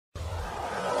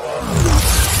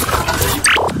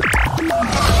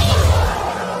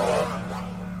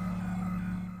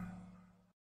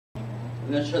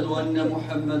ونشهد أن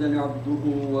محمدا عبده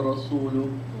ورسوله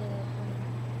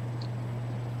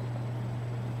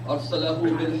أرسله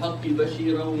بالحق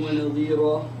بشيرا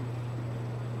ونذيرا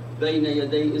بين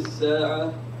يدي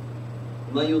الساعة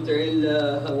من يطع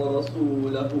الله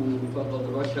ورسوله فقد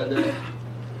رشد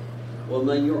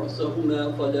ومن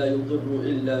يعصهما فلا يضر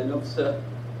إلا نفسه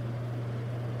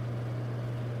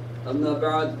أما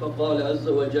بعد فقال عز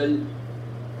وجل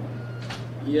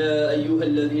يا أيها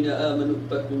الذين آمنوا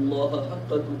اتقوا الله حق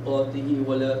تقاته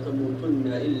ولا تموتن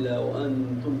إلا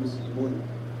وأنتم مسلمون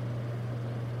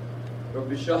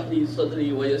رب اشرح لي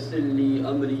صدري ويسر لي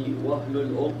أمري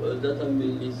واحلل عقدة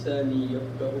من لساني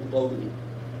يفقهوا قولي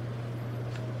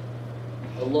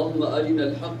اللهم أرنا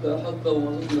الحق حقا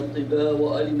وارزقنا اتباعه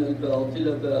وأرنا الباطل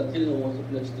باطلا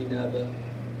وارزقنا اجتنابه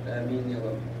آمين يا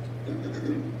رب.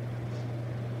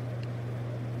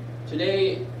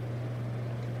 Today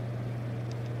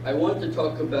I want to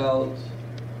talk about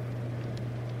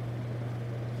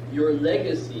your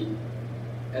legacy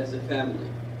as a family.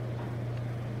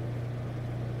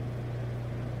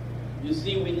 You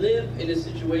see, we live in a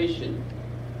situation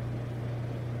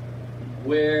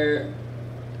where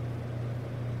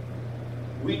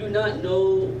we do not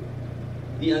know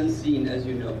the unseen, as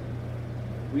you know.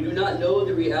 We do not know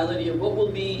the reality of what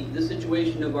will be the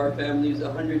situation of our families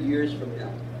 100 years from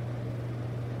now.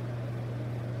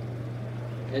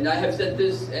 And I have said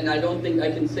this, and I don't think I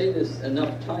can say this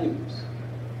enough times,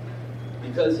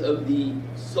 because of the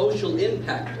social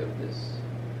impact of this.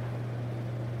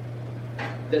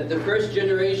 That the first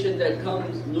generation that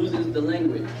comes loses the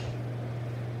language,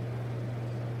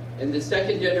 and the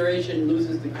second generation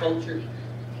loses the culture,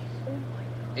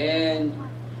 and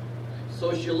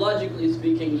sociologically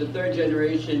speaking, the third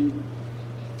generation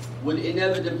would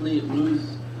inevitably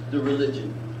lose the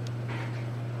religion.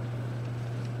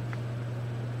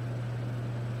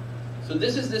 So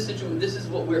this is the situation, this is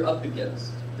what we're up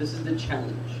against. This is the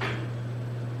challenge.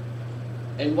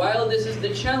 And while this is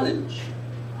the challenge,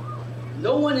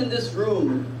 no one in this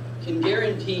room can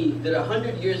guarantee that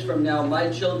 100 years from now my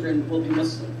children will be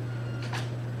Muslim.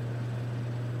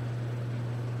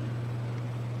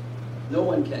 No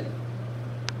one can.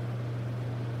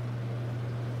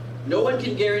 No one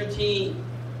can guarantee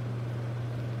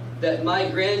that my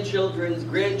grandchildren's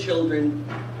grandchildren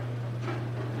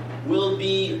will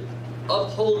be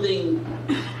upholding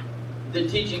the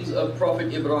teachings of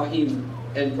Prophet Ibrahim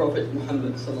and Prophet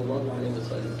Muhammad sallallahu alaihi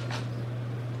wasallam.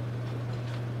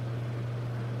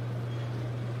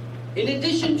 In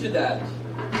addition to that,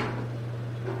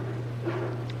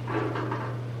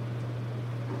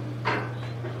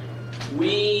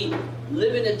 we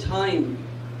live in a time,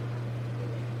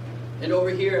 and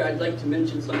over here I'd like to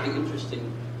mention something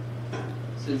interesting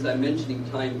since I'm mentioning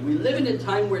time. We live in a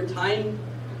time where time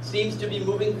seems to be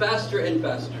moving faster and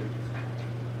faster.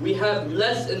 We have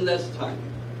less and less time.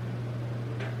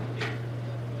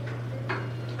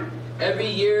 Every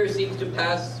year seems to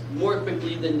pass more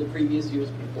quickly than the previous years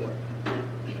before.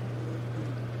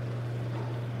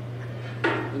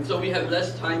 And so we have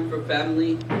less time for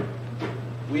family.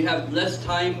 We have less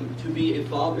time to be a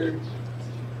father.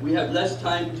 We have less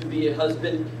time to be a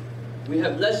husband. We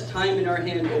have less time in our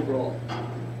hand overall.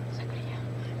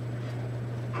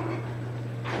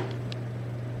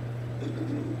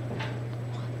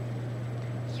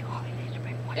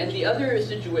 And the other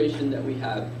situation that we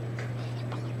have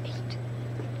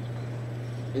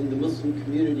in the Muslim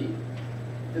community,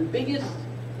 the biggest,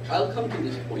 I'll come to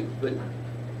this point, but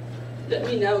let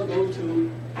me now go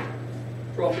to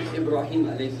Prophet Ibrahim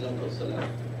alayhi salatu wasalam.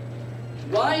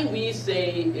 Why we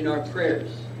say in our prayers,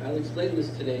 I'll explain this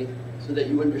today so that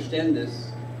you understand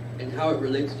this and how it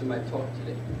relates to my talk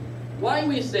today. Why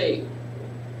we say,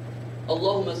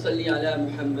 Allahumma salli ala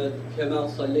Muhammad kama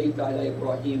sallayta ala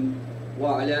Ibrahim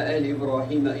wa ala ali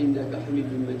Ibrahim innaka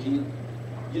hamidun majid.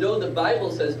 You know, the Bible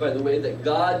says, by the way, that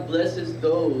God blesses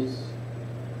those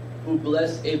who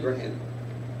bless Abraham.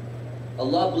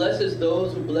 Allah blesses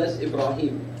those who bless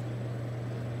Ibrahim.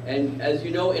 And as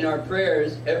you know, in our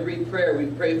prayers, every prayer, we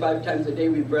pray 5 times a day,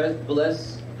 we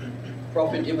bless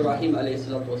Prophet Ibrahim alayhi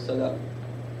salatu wasalam.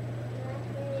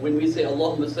 When we say,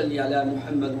 Allahumma salli ala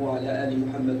Muhammad wa ala ali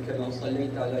Muhammad kama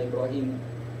sallayta ala Ibrahim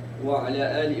wa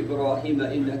ala ali Ibrahim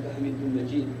innaka hamidun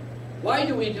majid. Why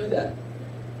do we do that?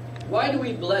 Why do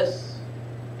we bless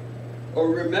or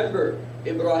remember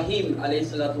Ibrahim alayhi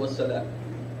salatu wasalam?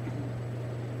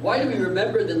 Why do we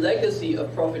remember the legacy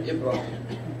of Prophet Ibrahim?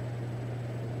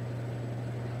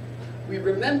 We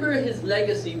remember his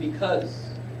legacy because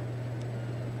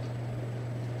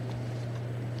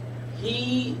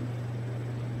he,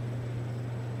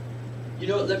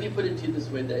 let me put it to you this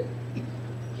way, that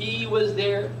he was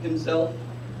there himself.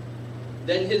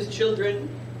 Then his children,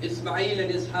 Ismail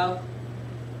and Ishaq,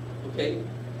 okay?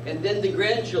 And then the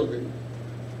grandchildren.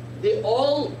 They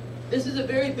all, this is a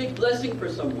very big blessing for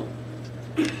someone.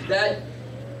 That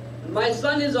my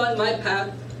son is on my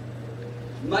path,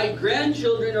 my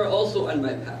grandchildren are also on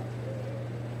my path.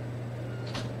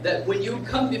 That when you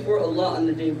come before Allah on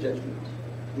the Day of Judgment,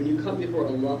 when you come before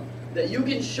Allah, that you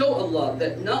can show Allah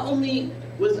that not only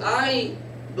was I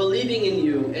believing in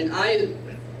you and I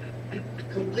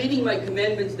completing my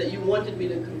commandments that you wanted me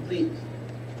to complete,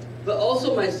 but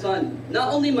also my son,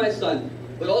 not only my son,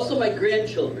 but also my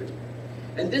grandchildren.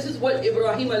 And this is what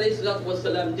Ibrahim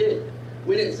ﷺ did.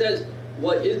 When it says,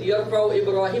 وَإِذْ يَرْفَعُ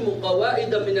إِبْرَاهِيمُ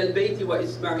قَوَائِدَ مِنَ الْبَيْتِ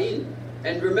وَإِسْمَعِيلُ.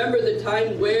 And remember the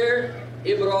time where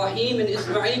Ibrahim and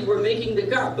Ismail were making the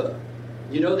Kaaba.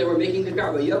 You know, they were making the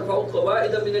Kaaba. يَرْفَعُ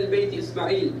قَوَائِدَ مِنَ الْبَيْتِ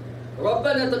إِسْمَعِيلُ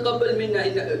رَبَّنَا تَقَبَّلْ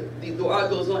مِنَّا. The dua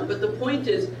goes on. But the point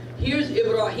is, here's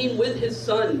Ibrahim with his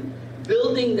son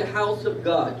building the house of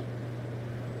God.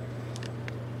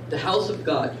 The house of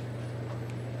God.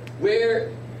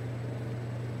 Where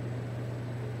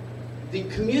the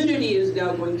community is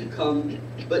now going to come,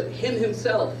 but him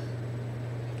himself.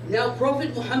 Now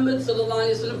Prophet Muhammad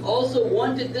ﷺ also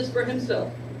wanted this for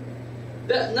himself.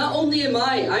 That not only am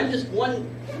I'm just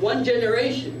one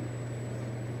generation,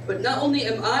 but not only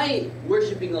am I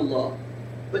worshipping Allah,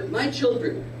 but my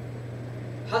children,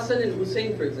 Hassan and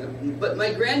Hussein for example, but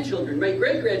my grandchildren, my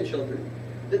great-grandchildren,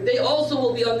 that they also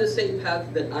will be on the same path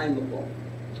that I'm upon.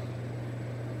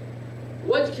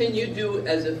 What can you do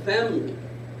as a family?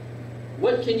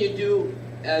 What can you do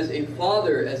as a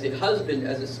father, as a husband,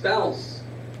 as a spouse,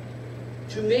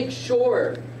 to make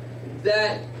sure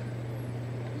that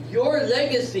your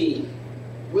legacy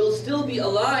will still be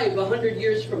alive 100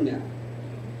 years from now?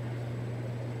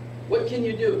 What can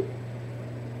you do?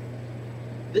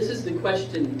 This is the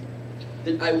question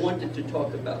that I wanted to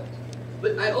talk about.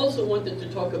 But I also wanted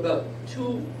to talk about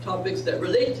two topics that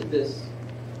relate to this,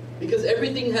 because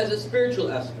everything has a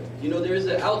spiritual aspect. You know, there is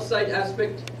an outside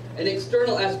aspect, an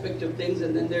external aspect of things,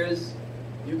 and then there is,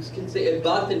 you can say, a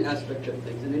batin aspect of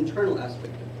things, an internal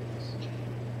aspect of things.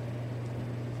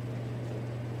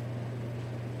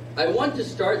 I want to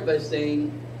start by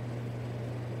saying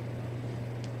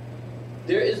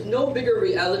there is no bigger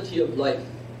reality of life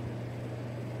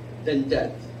than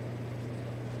death.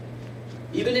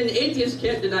 Even an atheist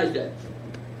can't deny death.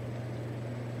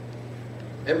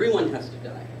 Everyone has to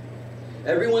die.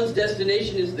 Everyone's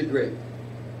destination is the grave.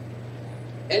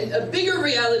 And a bigger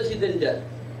reality than death.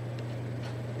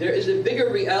 There is a bigger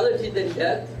reality than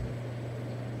death,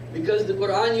 because the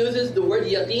Quran uses the word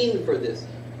yaqeen for this.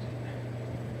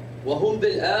 وَهُمْ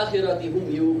بِالْآخِرَةِ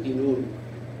هُمْ يُوقِنُونَ.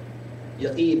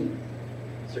 Yaqeen,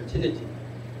 certainty.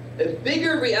 A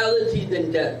bigger reality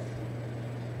than death.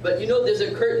 But you know, there's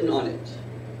a curtain on it.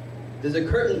 There's a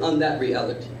curtain on that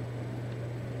reality.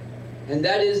 And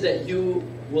that is that you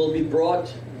will be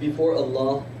brought before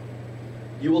Allah.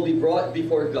 You will be brought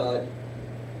before God.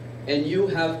 And you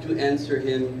have to answer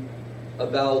Him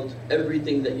about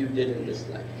everything that you did in this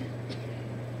life.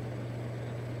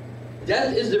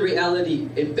 Death is the reality,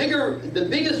 the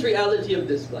biggest reality of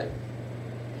this life.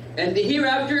 And the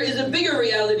hereafter is a bigger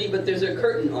reality, but there's a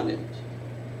curtain on it.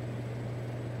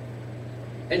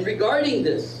 And regarding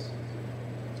this,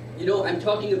 you know, I'm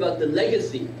talking about the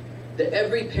legacy that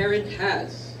every parent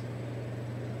has.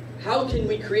 How can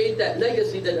we create that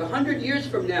legacy that 100 years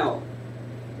from now,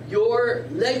 your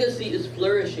legacy is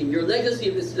flourishing, your legacy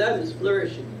of Islam is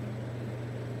flourishing?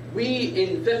 We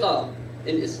in fiqh,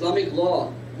 in Islamic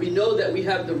law, we know that we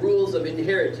have the rules of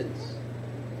inheritance.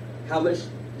 How much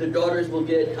the daughters will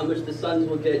get, how much the sons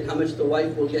will get, how much the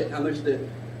wife will get, how much the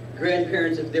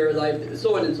grandparents, if they're alive,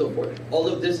 so on and so forth. All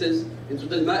of this is in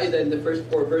Surah Al-Ma'idah, in the first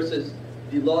 4 verses,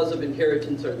 the laws of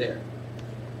inheritance are there.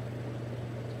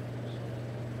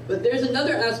 But there's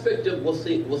another aspect of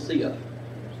wasiyah,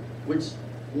 which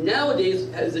nowadays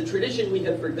as a tradition we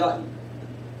have forgotten.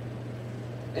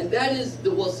 And that is the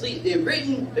wasiyah,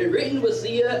 a written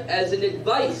wasiyah as an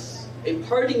advice, a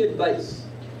parting advice,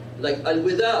 like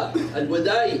al-wida,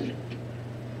 al-wadai,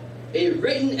 a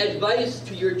written advice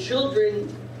to your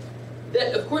children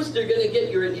that of course they're going to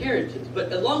get your inheritance,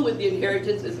 but along with the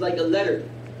inheritance is like a letter.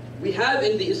 We have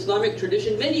in the Islamic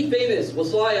tradition many famous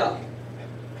wasaya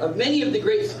of many of the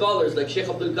great scholars like Shiekh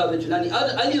Abdul Qadir Jilani.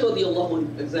 Ali radiallahu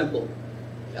anh, example.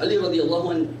 Ali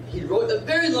radiallahu anh, he wrote a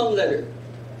very long letter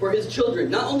for his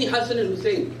children, not only Hassan and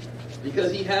Hussein,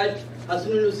 because he had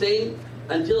Hassan and Hussein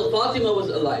until Fatima was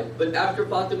alive, but after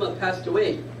Fatima passed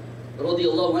away,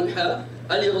 radiallahu anha,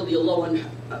 Ali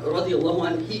radiallahu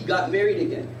anh, he got married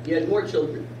again. He had more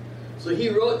children. So he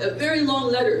wrote a very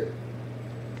long letter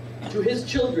to his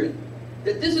children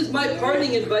that this is my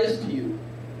parting advice to you.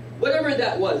 Whatever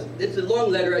that was, it's a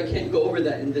long letter, I can't go over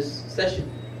that in this session.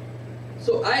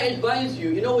 So I advise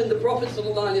you, you know when the Prophet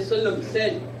ﷺ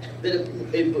said that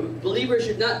a believer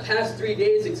should not pass 3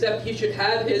 days except he should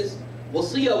have his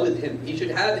wasiyah with him. He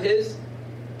should have his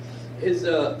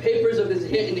papers of his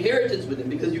inheritance with him,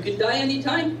 because you can die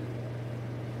anytime.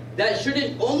 That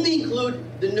shouldn't only include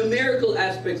the numerical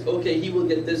aspects, okay, he will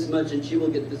get this much and she will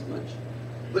get this much,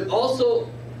 but also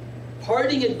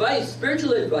parting advice,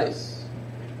 spiritual advice.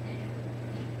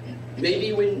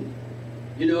 Maybe when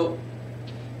you know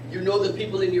the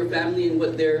people in your family and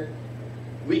what their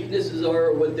weaknesses are,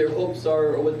 or what their hopes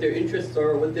are, or what their interests are,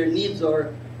 or what their needs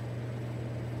are,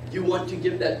 you want to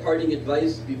give that parting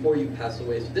advice before you pass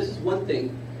away. So this is one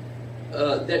thing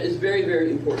that is very,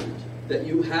 very important, that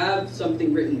you have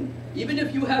something written. Even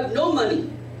if you have no money,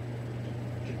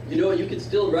 you can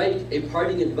still write a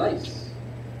parting advice.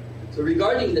 So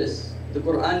regarding this, the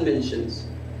Quran mentions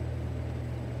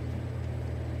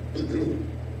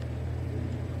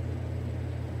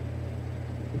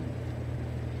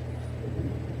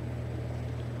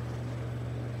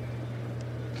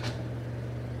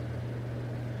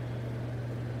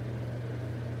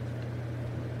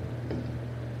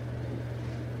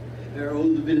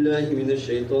أعوذ بالله من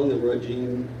الشيطان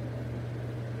الرجيم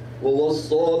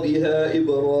ووصى بها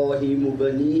إبراهيم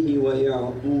بنيه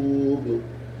ويعقوب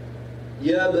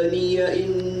يا بني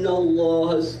إن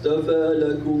الله اصطفى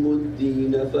لكم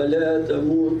الدين فلا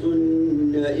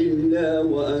تموتن إلا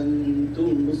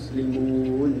وأنتم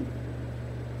مسلمون.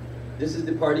 This is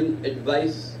the parting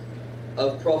advice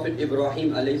of Prophet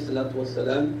Ibrahim alayhi salatu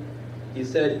wasalam. He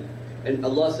said, and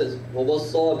Allah says,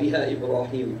 وَوَصَّى بِهَا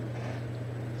إِبْرَاهِيمُ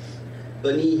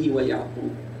بَنِيهِ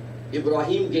وَيَعْقُوبُ.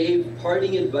 Ibrahim gave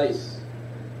parting advice,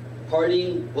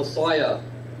 parting wasiyah.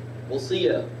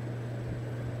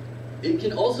 It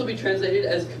can also be translated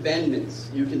as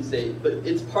commandments, you can say, but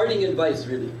it's parting advice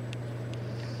really.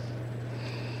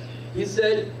 He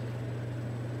said,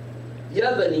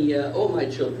 Ya baniya, oh my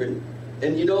children.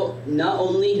 And not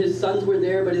only his sons were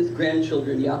there, but his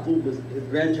grandchildren, his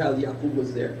grandchild Yaqub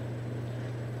was there.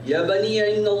 Ya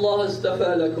baniya inna Allah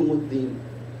astafa lakumuddin.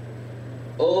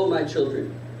 Oh my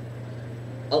children,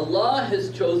 Allah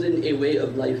has chosen a way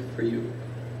of life for you.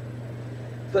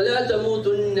 فَلَا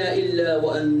تَمُوتُنَّ إِلَّا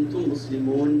وَأَنْتُمْ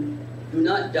مُسْلِمُونَ. Do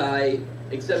not die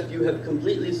except you have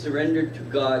completely surrendered to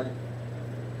God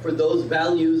for those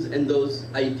values and those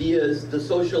ideas, the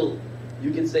social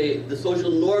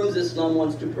norms Islam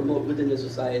wants to promote within a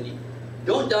society.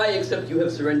 Don't die except you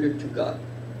have surrendered to God.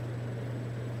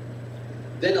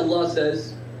 Then Allah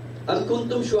says, أَمْ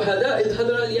كُنْتُمْ شُهَدَاءَ إِذْ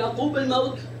حَضَرَ لِيَعْقُوبَ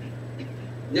الْمَوْتُ.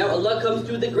 Now Allah comes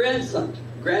to the grandson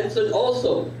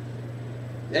also.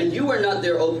 And you were not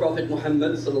there, O Prophet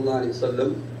Muhammad sallallahu alaihi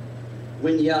wasallam,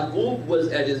 when Yaqub was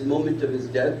at his moment of his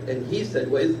death, and he said,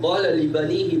 وَإِذْ قَالَ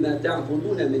لِبَنِيهِ مَا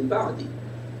تَعْبُدُونَ مِنْ بَعْدِي.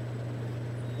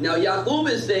 Now Yaqub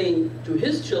is saying to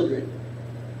his children,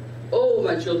 oh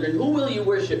my children, who will you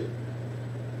worship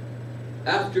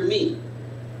after me?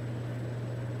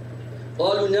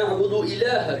 قَالُوا نَعْبُدُ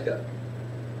إِلَهَكَ.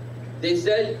 They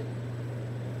said,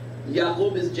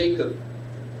 Yaqub is Jacob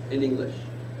in English.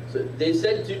 So they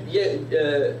said to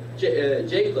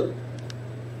Jacob,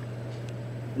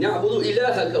 نَعْبُدُ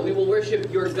إِلَهَكَ, we will worship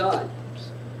your God.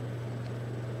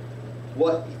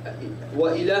 وَإِلَهَ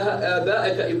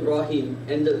آبَائَكَ إِبْرَاهِيم,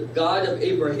 and the God of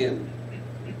Abraham.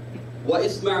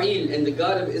 وَإِسْمَعِيل, and the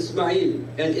God of Ismail,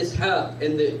 and Ishaq,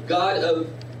 and the God of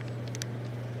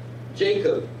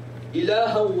Jacob.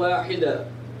 إِلَهًا وَاحِدًا,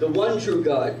 the one true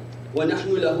God. وَنَحْنُ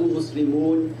لَهُ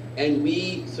مُسْلِمُونَ, and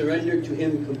we surrender to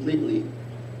Him completely.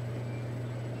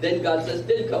 Then God says,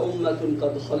 تِلْكَ أُمَّةٌ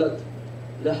قَدْ خَلَتْ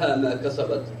لَهَا مَا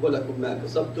كَسَبَتْ وَلَكُمْ مَا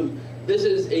كَسَبْتُمْ. This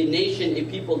is a nation, a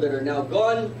people that are now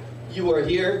gone. You are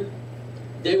here.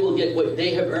 They will get what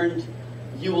they have earned.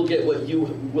 You will get what you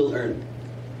will earn.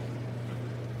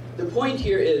 The point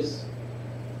here is,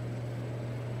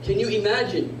 can you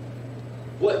imagine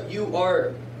what you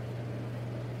are,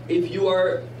 if you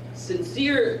are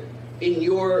sincere in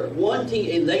your wanting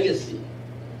a legacy,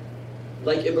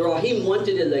 like Ibrahim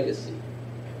wanted a legacy,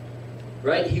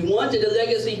 right? He wanted a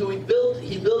legacy.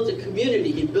 He built a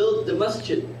community. He built the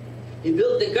masjid. He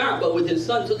built the Kaaba with his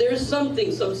son. So there's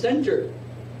something, some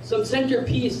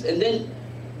centerpiece, and then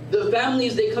the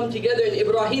families, they come together, and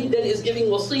Ibrahim then is giving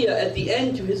wasiyah at the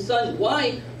end to his son.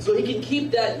 Why? So he can keep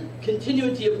that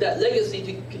continuity of that legacy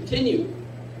to continue.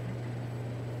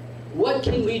 What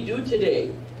can we do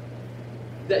today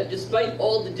that despite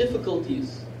all the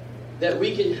difficulties, that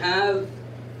we can have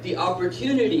the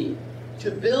opportunity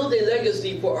to build a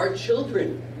legacy for our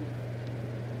children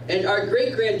and our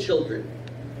great-grandchildren.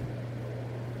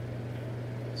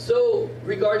 So,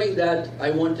 regarding that,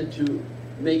 I wanted to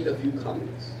make a few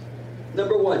comments.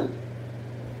 Number one,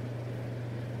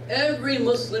 every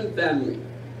Muslim family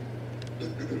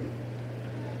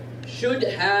should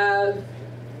have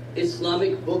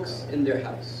Islamic books in their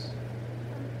house.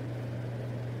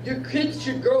 Your kids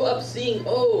should grow up seeing,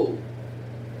 oh,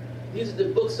 these are the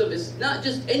books of Islam. Not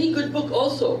just any good book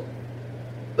also,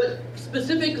 but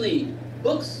specifically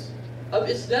books of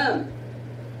Islam.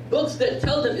 Books that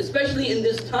tell them, especially in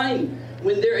this time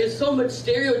when there is so much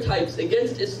stereotypes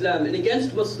against Islam and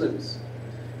against Muslims,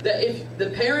 that if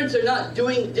the parents are not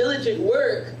doing diligent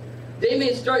work, they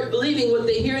may start believing what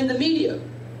they hear in the media.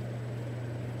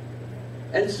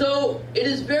 And so it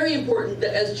is very important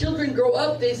that as children grow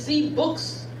up, they see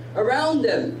books around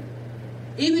them.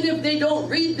 Even if they don't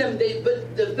read them,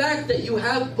 but the fact that you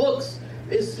have books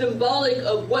is symbolic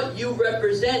of what you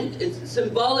represent. It's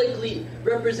symbolically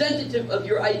representative of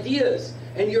your ideas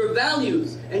and your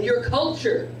values and your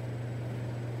culture.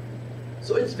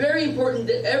 So it's very important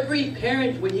that every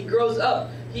parent, when he grows up,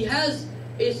 he has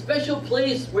a special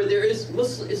place where there is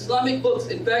Islamic books.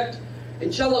 In fact,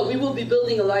 inshallah, we will be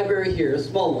building a library here, a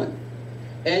small one.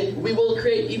 And we will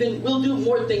create we'll do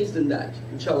more things than that,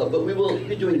 inshallah, but we will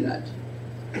be doing that.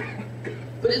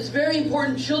 But it's very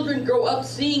important children grow up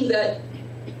seeing that.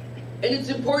 And it's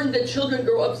important that children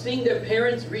grow up seeing their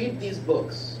parents read these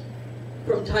books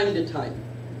from time to time,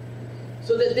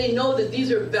 so that they know that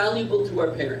these are valuable to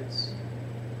our parents.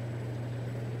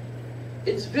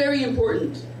 It's very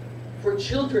important for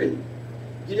children.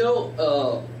 You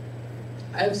know,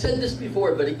 I have said this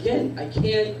before, but again, I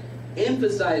can't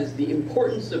emphasize the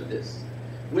importance of this.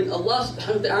 When Allah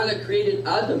subhanahu wa ta'ala created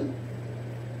Adam,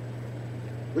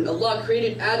 when Allah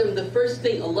created Adam, the first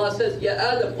thing Allah says, Ya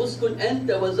Adam, uskun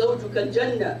anta wa zawjuka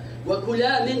al-jannah, wa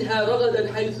kula minha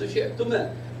ragadan haythu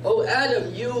shi'tuma. Oh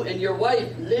Adam, you and your wife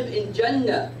live in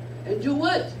Jannah. And do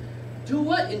what? Do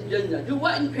what in Jannah? Do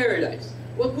what in paradise?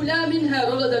 Wa kula minha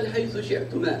ragadan haythu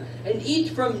shi'tuma. And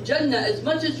eat from Jannah as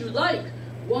much as you like.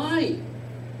 Why?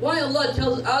 Why Allah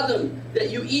tells Adam that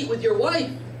you eat with your wife?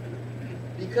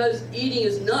 Because eating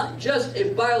is not just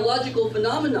a biological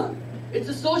phenomenon. It's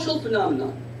a social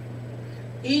phenomenon.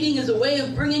 Eating is a way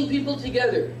of bringing people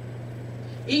together.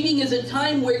 Eating is a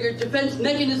time where your defense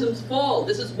mechanisms fall.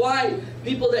 This is why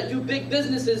people that do big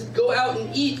businesses go out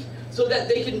and eat, so that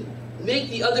they can make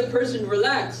the other person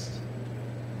relaxed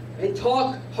and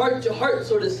talk heart to heart,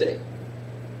 so to say,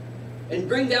 and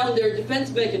bring down their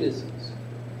defense mechanisms.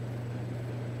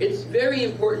 It's very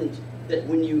important that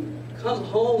when you come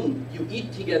home, you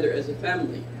eat together as a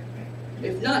family.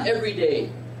 If not every day,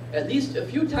 at least a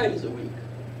few times a week.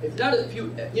 If not a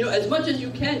few, you know, as much as you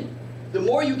can. The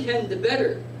more you can, the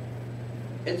better.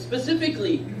 And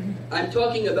specifically, I'm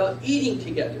talking about eating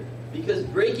together, because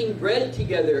breaking bread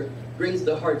together brings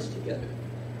the hearts together.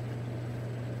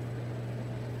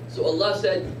 So Allah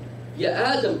said, Ya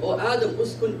Adam, O Adam,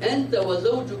 uskun anta wa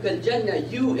zawjuka al-jannah.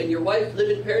 You and your wife live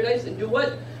in paradise, and do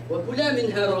what? وَكُلَا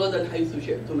مِنْهَا رَغَدًا حَيْثُ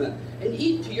شِئْتُمَا. And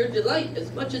eat to your delight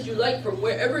as much as you like from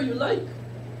wherever you like.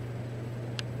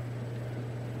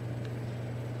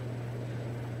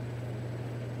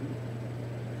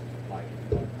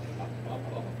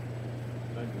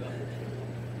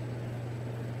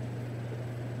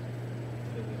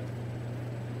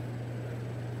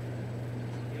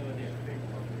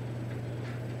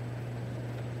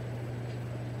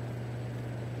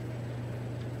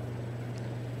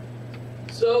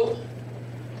 So,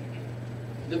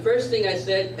 the first thing I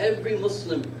said, every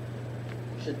Muslim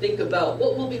should think about,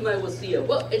 what will be my wasiyah?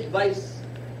 What advice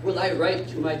will I write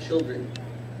to my children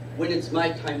when it's my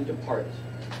time to part?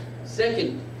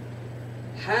 Second,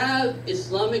 have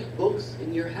Islamic books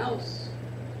in your house.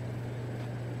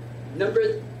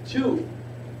 Number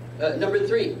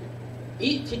three,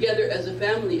 eat together as a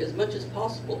family as much as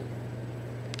possible.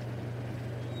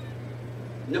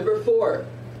 Number 4,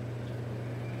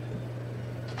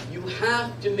 you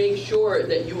have to make sure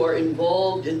that you are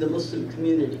involved in the Muslim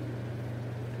community.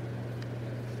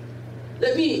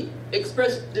 Let me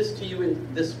express this to you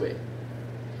in this way.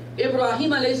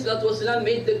 Ibrahim ﷺ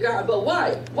made the Kaaba.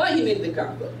 Why? Why he made the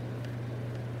Kaaba?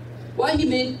 Why he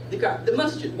made the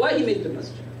masjid? Why he made the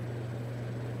masjid?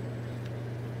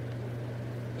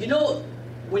 You know,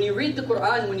 when you read the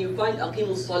Quran, when you find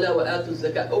Aqimus Salah wa Atu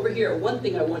Zakat, over here, one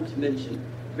thing I want to mention,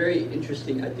 very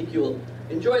interesting, I think you'll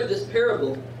enjoy this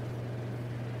parable.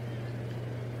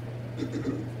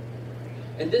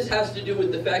 And this has to do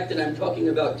with the fact that I'm talking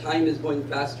about time is going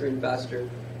faster and faster.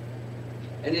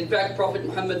 And in fact, Prophet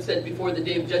Muhammad said before the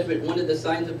Day of Judgment, one of the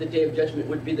signs of the Day of Judgment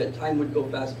would be that time would go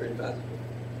faster and faster.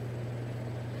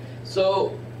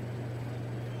 So,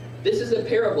 this is a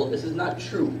parable. This is not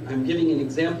true. I'm giving an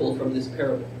example from this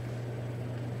parable.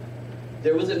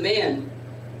 There was a man.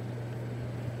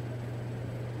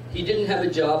 He didn't have a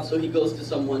job, so he goes to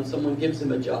someone. Someone gives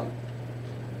him a job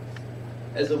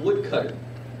as a woodcutter.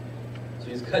 So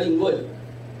he's cutting wood.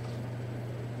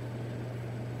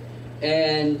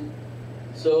 And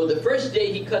so the first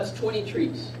day he cuts 20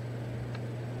 trees.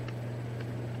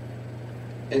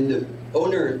 And the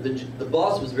owner, the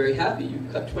boss was very happy. You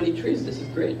cut 20 trees, this is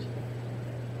great.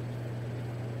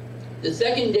 The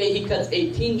second day he cuts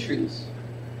 18 trees.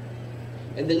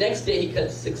 And the next day he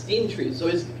cuts 16 trees. So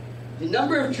the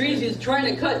number of trees he's trying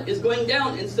to cut is going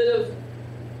down instead of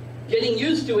getting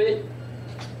used to it.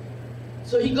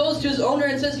 So he goes to his owner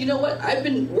and says, you know what, I've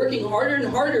been working harder and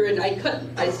harder and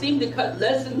I seem to cut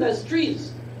less and less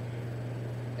trees.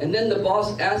 And then the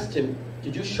boss asked him,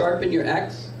 did you sharpen your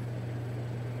axe?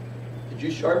 Did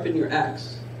you sharpen your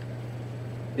axe?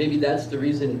 Maybe that's the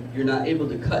reason you're not able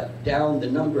to cut down the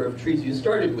number of trees you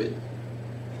started with.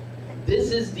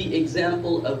 This is the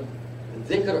example of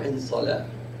dhikr and salah.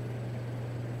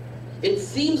 It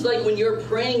seems like when you're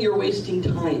praying, you're wasting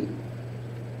time.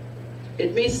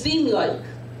 It may seem like,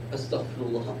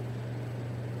 astaghfirullah,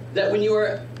 that when you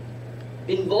are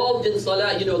involved in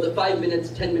salah, you know, the 5 minutes,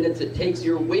 10 minutes it takes,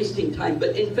 you're wasting time.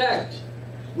 But in fact,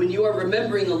 when you are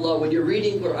remembering Allah, when you're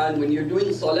reading Quran, when you're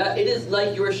doing salah, it is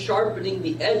like you're sharpening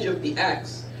the edge of the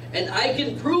axe. And I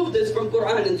can prove this from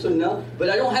Quran and Sunnah, but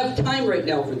I don't have time right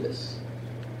now for this.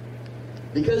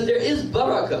 Because there is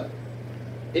barakah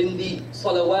in the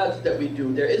salawat that we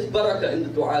do. There is barakah in the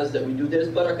du'as that we do. There's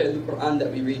barakah in the Quran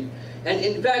that we read. And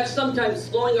in fact, sometimes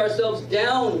slowing ourselves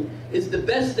down is the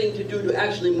best thing to do to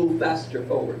actually move faster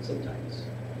forward sometimes.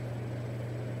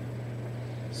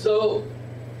 So,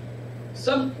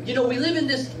 we live in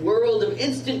this world of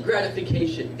instant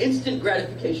gratification.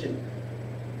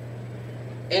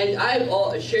 And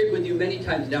I've shared with you many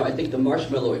times now, I think, the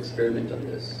marshmallow experiment on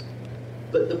this.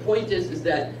 But the point is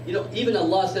that, even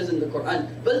Allah says in the Quran,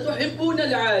 بَلْ تُحِبُّونَ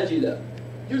الْعَاجِلَةِ.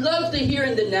 You love the here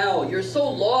and the now. You're so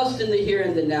lost in the here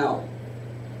and the now.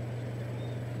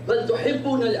 بَلْ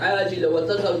تُحِبُّونَ الْعَاجِلَ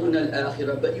وَتَذَرُونَ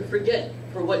الْآخِرَةِ. But you forget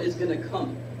for what is going to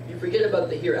come. You forget about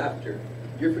the hereafter.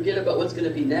 You forget about what's going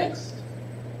to be next.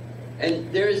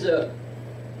 And there's a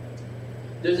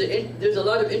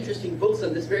lot of interesting books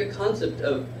on this very concept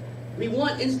of, we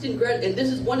want instant and this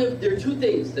is there are two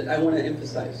things that I want to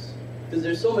emphasize, because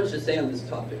there's so much to say on this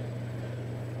topic.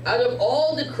 Out of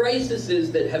all the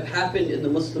crises that have happened in the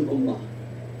Muslim Ummah,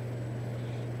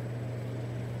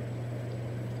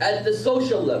 at the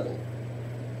social level,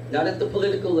 not at the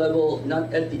political level,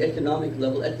 not at the economic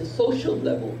level, at the social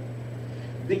level,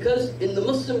 because in the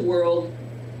Muslim world,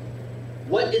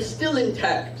 what is still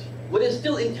intact for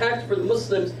the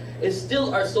Muslims is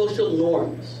still our social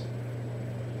norms.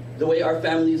 The way our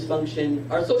families function,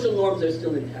 our social norms are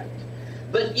still intact.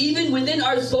 But even within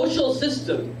our social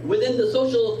system, within the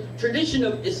social tradition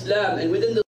of Islam, and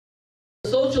within the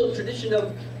social tradition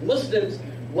of Muslims,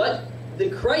 what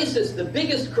the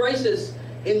biggest crisis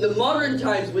in the modern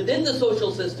times within the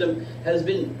social system has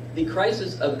been the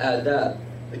crisis of adab,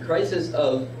 the crisis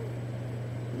of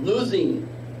losing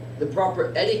the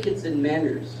proper etiquettes and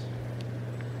manners.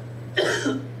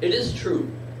 It is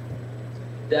true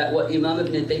that what Imam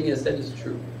Ibn Taymiyyah said is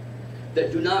true,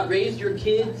 that do not raise your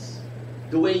kids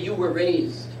the way you were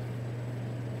raised,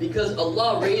 because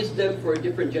Allah raised them for a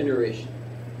different generation.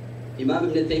 Imam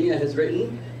Ibn Taymiyyah has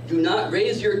written, do not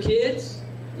raise your kids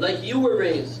like you were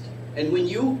raised. And when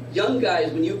you young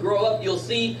guys, when you grow up, you'll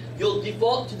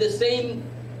default to the same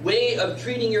way of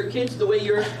treating your kids the way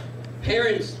your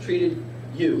parents treated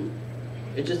you.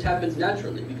 It just happens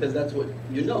naturally because that's what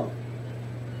you know.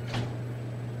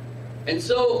 And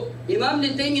so Imam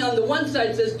Ibn Taymiyyah on the one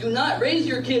side says, do not raise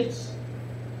your kids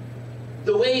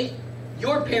the way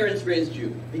your parents raised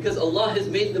you, because Allah has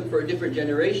made them for a different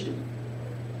generation.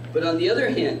 But on the other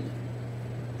hand,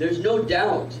 there's no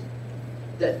doubt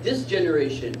that this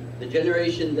generation, the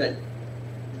generation that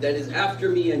is after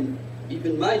me and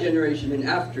even my generation and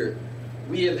after,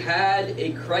 we have had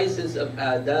a crisis of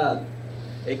adab,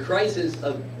 a crisis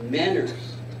of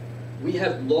manners. We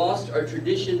have lost our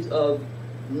traditions of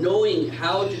knowing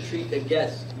how to treat a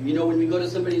guest. When we go to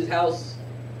somebody's house,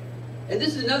 and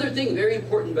this is another thing very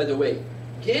important, by the way,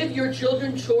 give your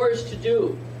children chores to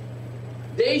do.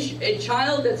 A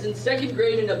child that's in 2nd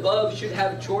grade and above should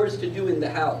have chores to do in the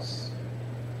house.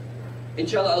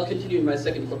 Inshallah, I'll continue in my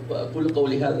second khutbah. أقول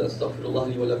قولي هذا أستغفر الله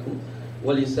لي ولكم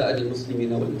ولسائر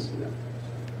المسلمين والمسلمات.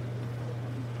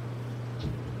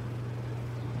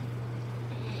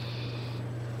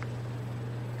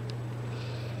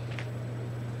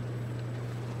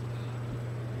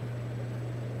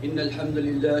 إن الحمد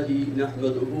لله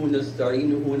نحمده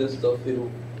ونستعينه ونستغفره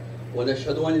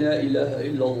ونشهد أن لا إله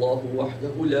إلا الله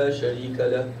وحده لا شريك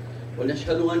له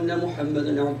ونشهد أن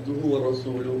محمدا عبده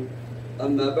ورسوله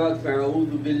أما بعد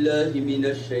فأعوذ بالله من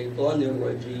الشيطان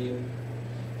الرجيم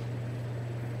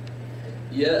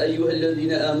يا أيها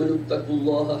الذين آمنوا اتقوا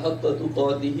الله حق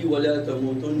تقاته ولا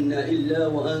تموتن إلا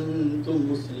وأنتم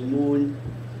مسلمون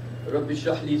رب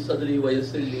اشرح لي صدري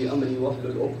ويسر لي أمري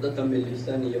واحلل عقدة من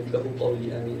لساني يفقهوا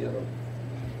قولي آمين يا رب.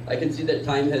 I can see that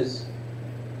time has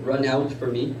run out for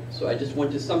me, so I just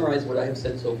want to summarize what I have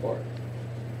said so far.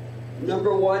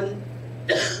 Number one,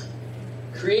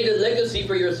 create a legacy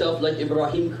for yourself like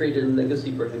Ibrahim created a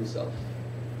legacy for himself.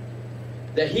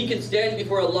 That he can stand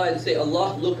before Allah and say,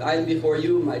 Allah, look, I am before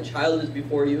you, my child is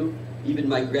before you, even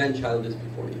my grandchild is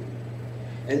before you.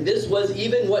 And this was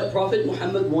even what Prophet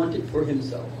Muhammad wanted for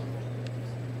himself.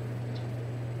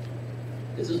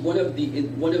 This is one of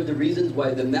the reasons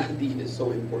why the Mahdi is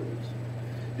so important.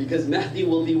 Because Mahdi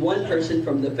will be one person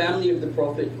from the family of the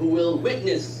Prophet who will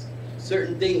witness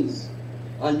certain things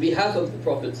on behalf of the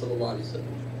Prophet ﷺ.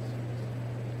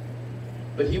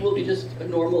 But he will be just a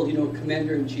normal,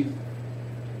 commander-in-chief.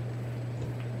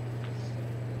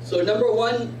 So number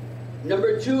one.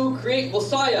 Number two, create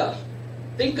wasaya.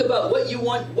 Think about what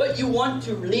you want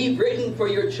to leave written for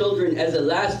your children as a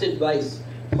last advice,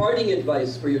 parting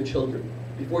advice for your children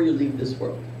before you leave this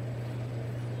world.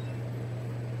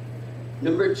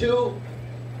 Number two,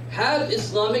 have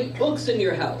Islamic books in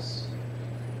your house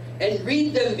and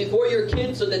read them before your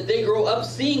kids so that they grow up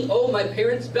seeing, oh, my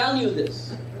parents value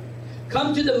this.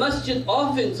 Come to the masjid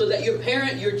often so that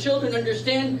your children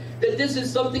understand that this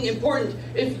is something important.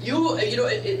 If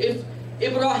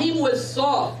Ibrahim was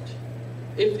soft,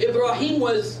 if Ibrahim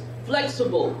was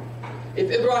flexible,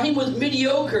 if Ibrahim was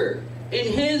mediocre in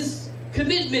his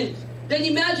commitment, then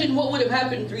imagine what would have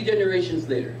happened 3 generations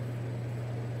later.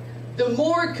 The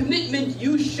more commitment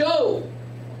you show,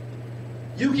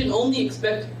 you can only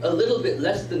expect a little bit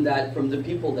less than that from the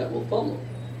people that will follow.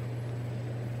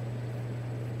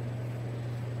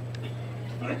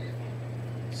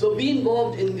 So be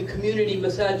involved in the community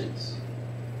masajids.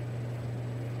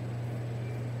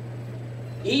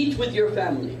 Eat with your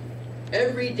family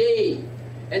every day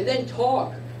and then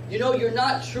talk. You're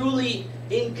not truly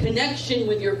in connection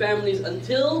with your families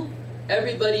until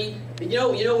everybody,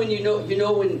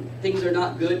 when things are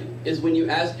not good is when you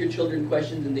ask your children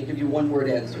questions and they give you one-word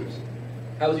answers.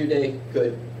 How was your day?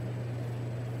 Good.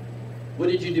 What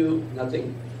did you do?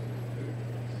 Nothing.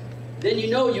 Then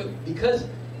because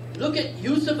look at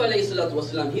Yusuf alayhi salatu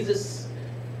wasalam. He's a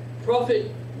prophet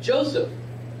Joseph.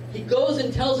 He goes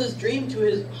and tells his dream to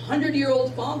his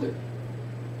 100-year-old father.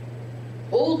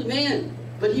 Old man.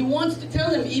 But he wants to tell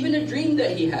him even a dream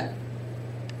that he had.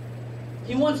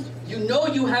 He wants,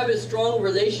 you have a strong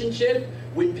relationship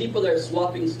when people are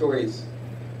swapping stories.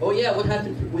 Oh yeah, what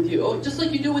happened with you? Oh, just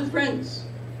like you do with friends.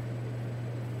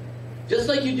 Just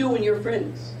like you do when you're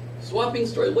friends. Swapping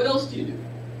stories. What else do you do?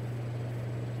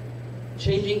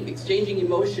 Exchanging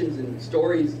emotions and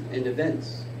stories and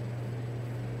events.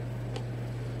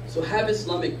 So have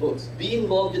Islamic books. Be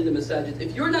involved in the masajid.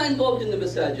 If you're not involved in the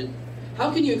masajid, how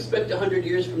can you expect 100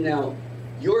 years from now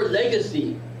your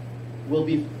legacy will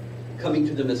be coming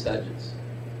to the masajids?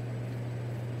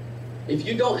 If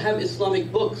you don't have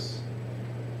Islamic books,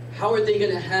 how are they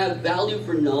going to have value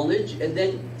for knowledge and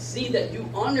then see that you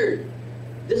honored?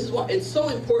 This is why it's so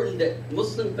important that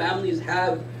Muslim families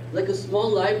have like a small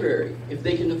library, if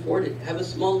they can afford it. Have a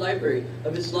small library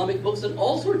of Islamic books on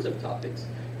all sorts of topics.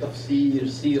 Tafsir,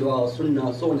 seerah,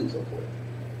 sunnah, so on and so forth.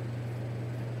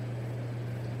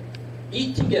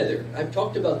 Eat together. I've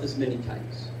talked about this many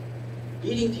times.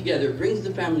 Eating together brings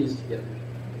the families together.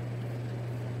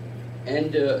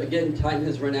 And again, time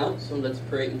has run out, so let's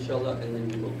pray, inshallah, and then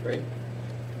we will pray.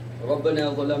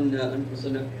 رَبَّنَا ظَلَمْنَا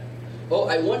أَنفُسَنَا. Oh,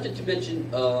 I wanted to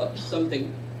mention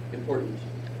something important.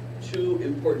 2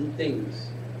 important things.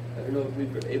 I don't know if we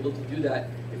were able to do that.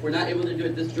 If we're not able to do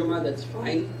it this Jummah, that's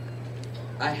fine.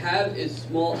 I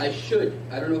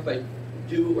don't know if I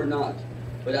do or not,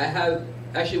 but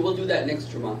actually we'll do that next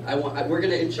Jummah. We're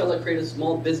going to inshallah create a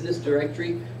small business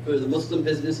directory for the Muslim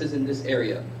businesses in this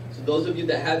area. So those of you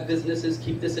that have businesses,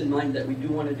 keep this in mind that we do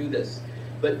want to do this.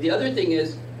 But the other thing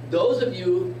is, those of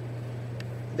you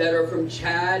that are from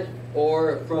Chad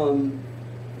or from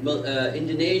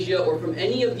Indonesia or from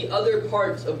any of the other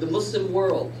parts of the Muslim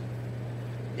world,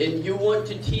 and you want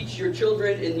to teach your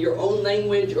children in your own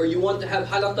language, or you want to have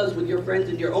halaqas with your friends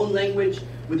in your own language,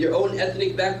 with your own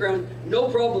ethnic background, no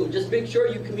problem. Just make sure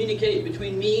you communicate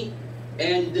between me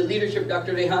and the leadership,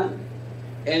 Dr. Rehan.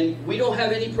 And we don't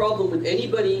have any problem with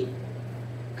anybody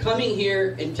coming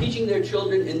here and teaching their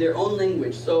children in their own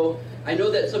language. So I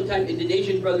know that sometimes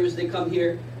Indonesian brothers, they come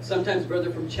here, sometimes brother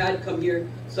from Chad come here,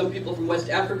 some people from West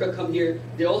Africa come here,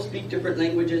 they all speak different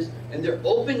languages, and they're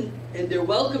open and they're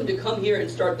welcome to come here and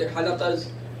start their halaqas,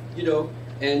 you know,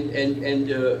 and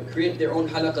create their own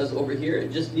halaqas over here.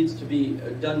 It just needs to be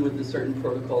done with a certain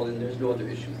protocol, and there's no other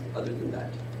issues other than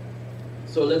that.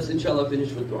 So let's inshallah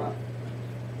finish with dua.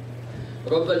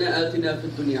 ربنا آتنا في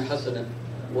الدنيا حسنة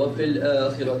وفي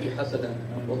الآخرة حسنة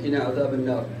وقنا عذاب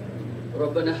النار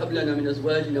ربنا هب لنا من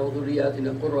أزواجنا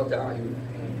وذرياتنا قرة أعين.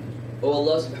 Oh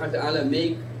Allah subhanahu wa ta'ala,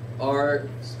 make our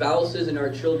spouses and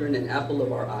our children an apple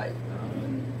of our eye.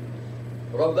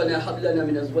 ربنا هب لنا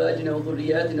من أزواجنا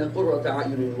وذرياتنا قرة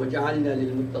أعين وجعلنا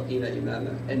للمتقين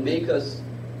إماما. And make us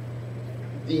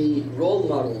the role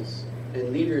models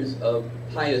and leaders of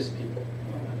pious people.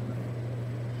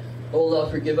 Oh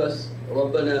Allah, forgive us.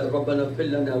 ربنا اغفر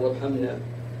لنا وارحمنا.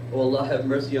 Oh Allah, have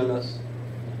mercy on us.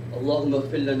 اللهم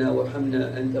اغفر لنا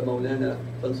وارحمنا أنت مولانا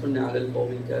فانصرنا على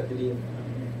القوم الكافرين.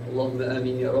 اللهم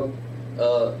آمين يا رب.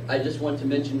 I just want to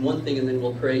mention one thing and then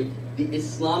we'll pray. The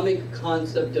Islamic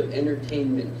concept of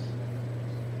entertainment.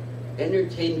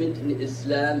 Entertainment in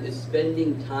Islam is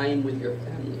spending time with your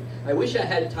family. I wish I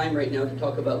had time right now to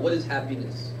talk about what is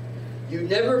happiness. You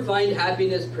never find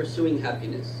happiness pursuing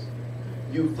happiness.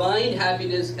 You find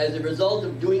happiness as a result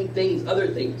of doing things, other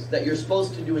things that you're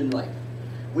supposed to do in life.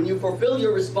 When you fulfill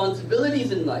your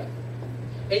responsibilities in life,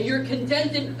 and you're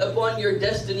contented upon your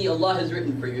destiny Allah has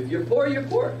written for you. If you're poor, you're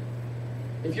poor.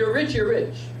 If you're rich, you're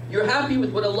rich. You're happy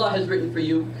with what Allah has written for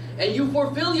you, and you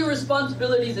fulfill your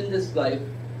responsibilities in this life,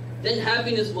 then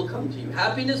happiness will come to you.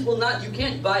 Happiness will not, you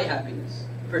can't buy happiness,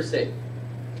 per se.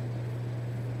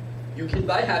 You can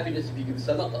buy happiness if you give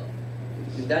sadaqah.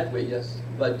 In that way, yes.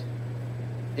 But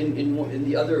in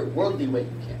the other worldly way,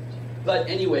 you can't. But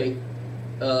anyway,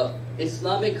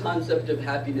 Islamic concept of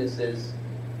happiness is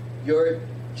your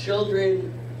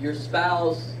children, your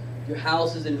spouse, your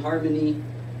house is in harmony,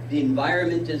 the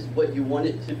environment is what you want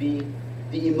it to be,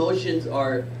 the emotions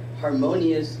are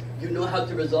harmonious, you know how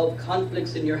to resolve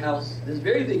conflicts in your house. This is a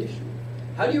very big issue.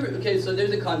 How do you, okay, so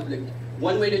there's a conflict.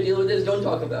 One way to deal with it is don't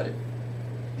talk about it.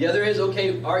 The other is,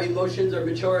 okay, our emotions are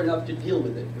mature enough to deal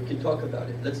with it. We can talk about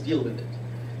it. Let's deal with it.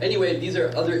 Anyway, these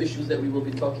are other issues that we will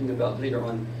be talking about later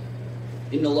on.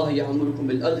 إن الله يأمركم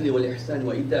بالعدل والإحسان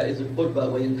وإيتاء ذي القربى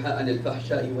وينهى عن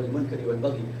الفحشاء والمنكر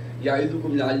والبغي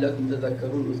يعظكم لعلكم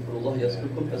تذكرون اذكروا الله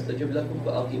يذكركم فاستجب لكم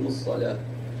فأقيموا الصلاة